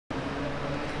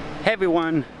Hey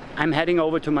everyone, I'm heading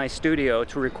over to my studio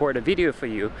to record a video for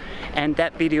you, and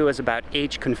that video is about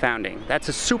age confounding. That's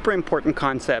a super important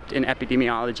concept in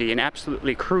epidemiology and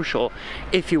absolutely crucial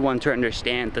if you want to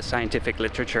understand the scientific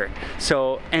literature.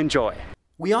 So enjoy.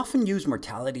 We often use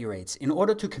mortality rates in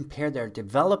order to compare their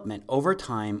development over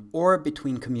time or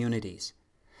between communities.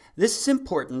 This is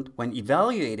important when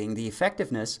evaluating the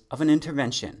effectiveness of an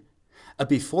intervention, a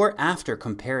before-after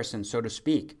comparison, so to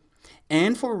speak,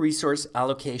 and for resource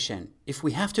allocation, if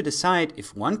we have to decide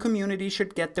if one community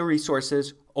should get the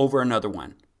resources over another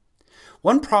one.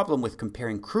 One problem with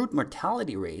comparing crude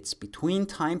mortality rates between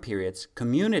time periods,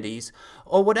 communities,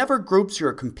 or whatever groups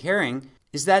you're comparing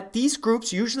is that these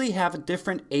groups usually have a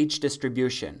different age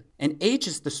distribution, and age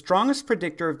is the strongest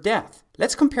predictor of death.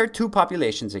 Let's compare two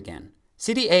populations again.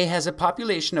 City A has a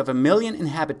population of 1 million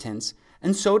inhabitants,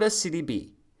 and so does City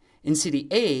B. In City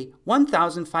A,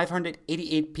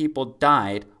 1,588 people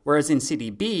died, whereas in City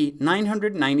B,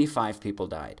 995 people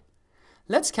died.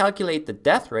 Let's calculate the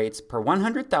death rates per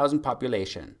 100,000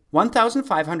 population.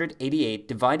 1,588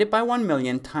 divided by 1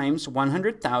 million times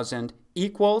 100,000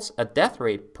 equals a death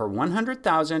rate per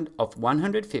 100,000 of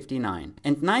 159.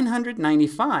 And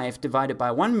 995 divided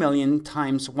by 1 million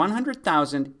times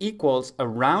 100,000 equals a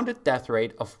rounded death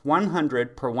rate of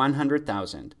 100 per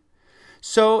 100,000.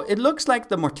 So it looks like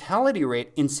the mortality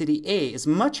rate in City A is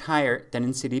much higher than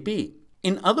in City B.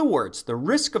 In other words, the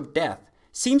risk of death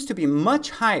seems to be much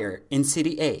higher in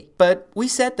City A. But we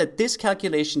said that this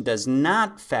calculation does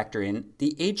not factor in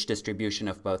the age distribution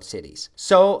of both cities.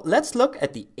 So let's look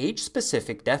at the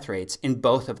age-specific death rates in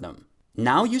both of them.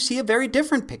 Now you see a very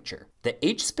different picture. The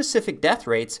age-specific death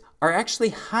rates are actually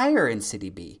higher in City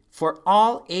B for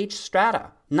all age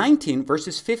strata. 19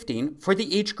 versus 15 for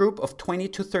the age group of 20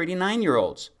 to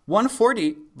 39-year-olds,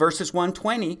 140 versus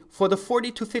 120 for the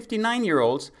 40 to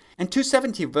 59-year-olds, and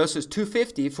 270 versus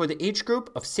 250 for the age group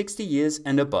of 60 years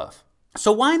and above.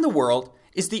 So why in the world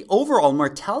is the overall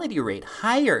mortality rate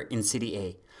higher in City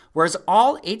A, whereas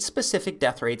all age-specific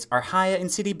death rates are higher in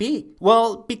City B?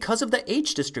 Well, because of the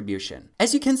age distribution.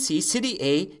 As you can see, City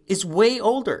A is way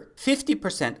older.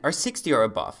 50% are 60 or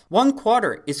above.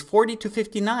 1/4 is 40 to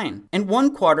 59, and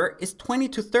 1/4 is 20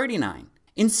 to 39.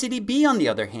 In City B, on the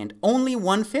other hand, only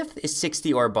 1/5 is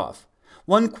 60 or above.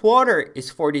 1/4 is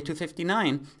 40 to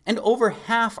 59, and over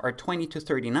half are 20 to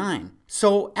 39.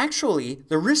 So actually,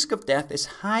 the risk of death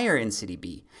is higher in City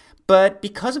B. But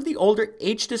because of the older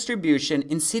age distribution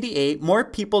in City A, more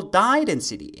people died in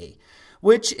City A,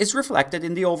 which is reflected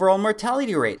in the overall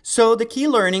mortality rate. So the key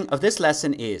learning of this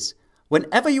lesson is,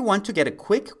 whenever you want to get a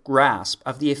quick grasp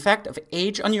of the effect of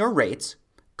age on your rates,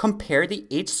 compare the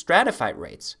age-stratified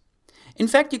rates. In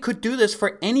fact, you could do this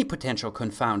for any potential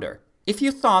confounder. If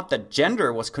you thought that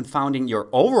gender was confounding your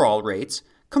overall rates,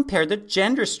 compare the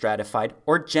gender-stratified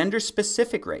or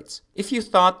gender-specific rates. If you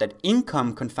thought that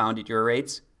income confounded your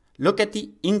rates, look at the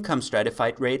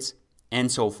income-stratified rates,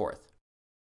 and so forth.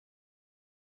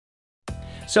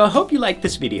 So I hope you liked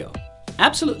this video.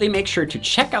 Absolutely make sure to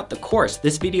check out the course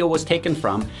this video was taken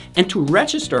from and to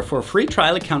register for a free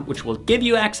trial account which will give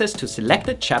you access to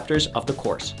selected chapters of the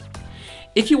course.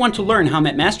 If you want to learn how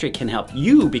MedMastery can help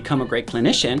you become a great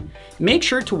clinician, make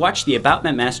sure to watch the About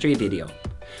MedMastery video.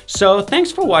 So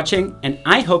thanks for watching, and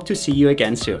I hope to see you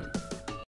again soon.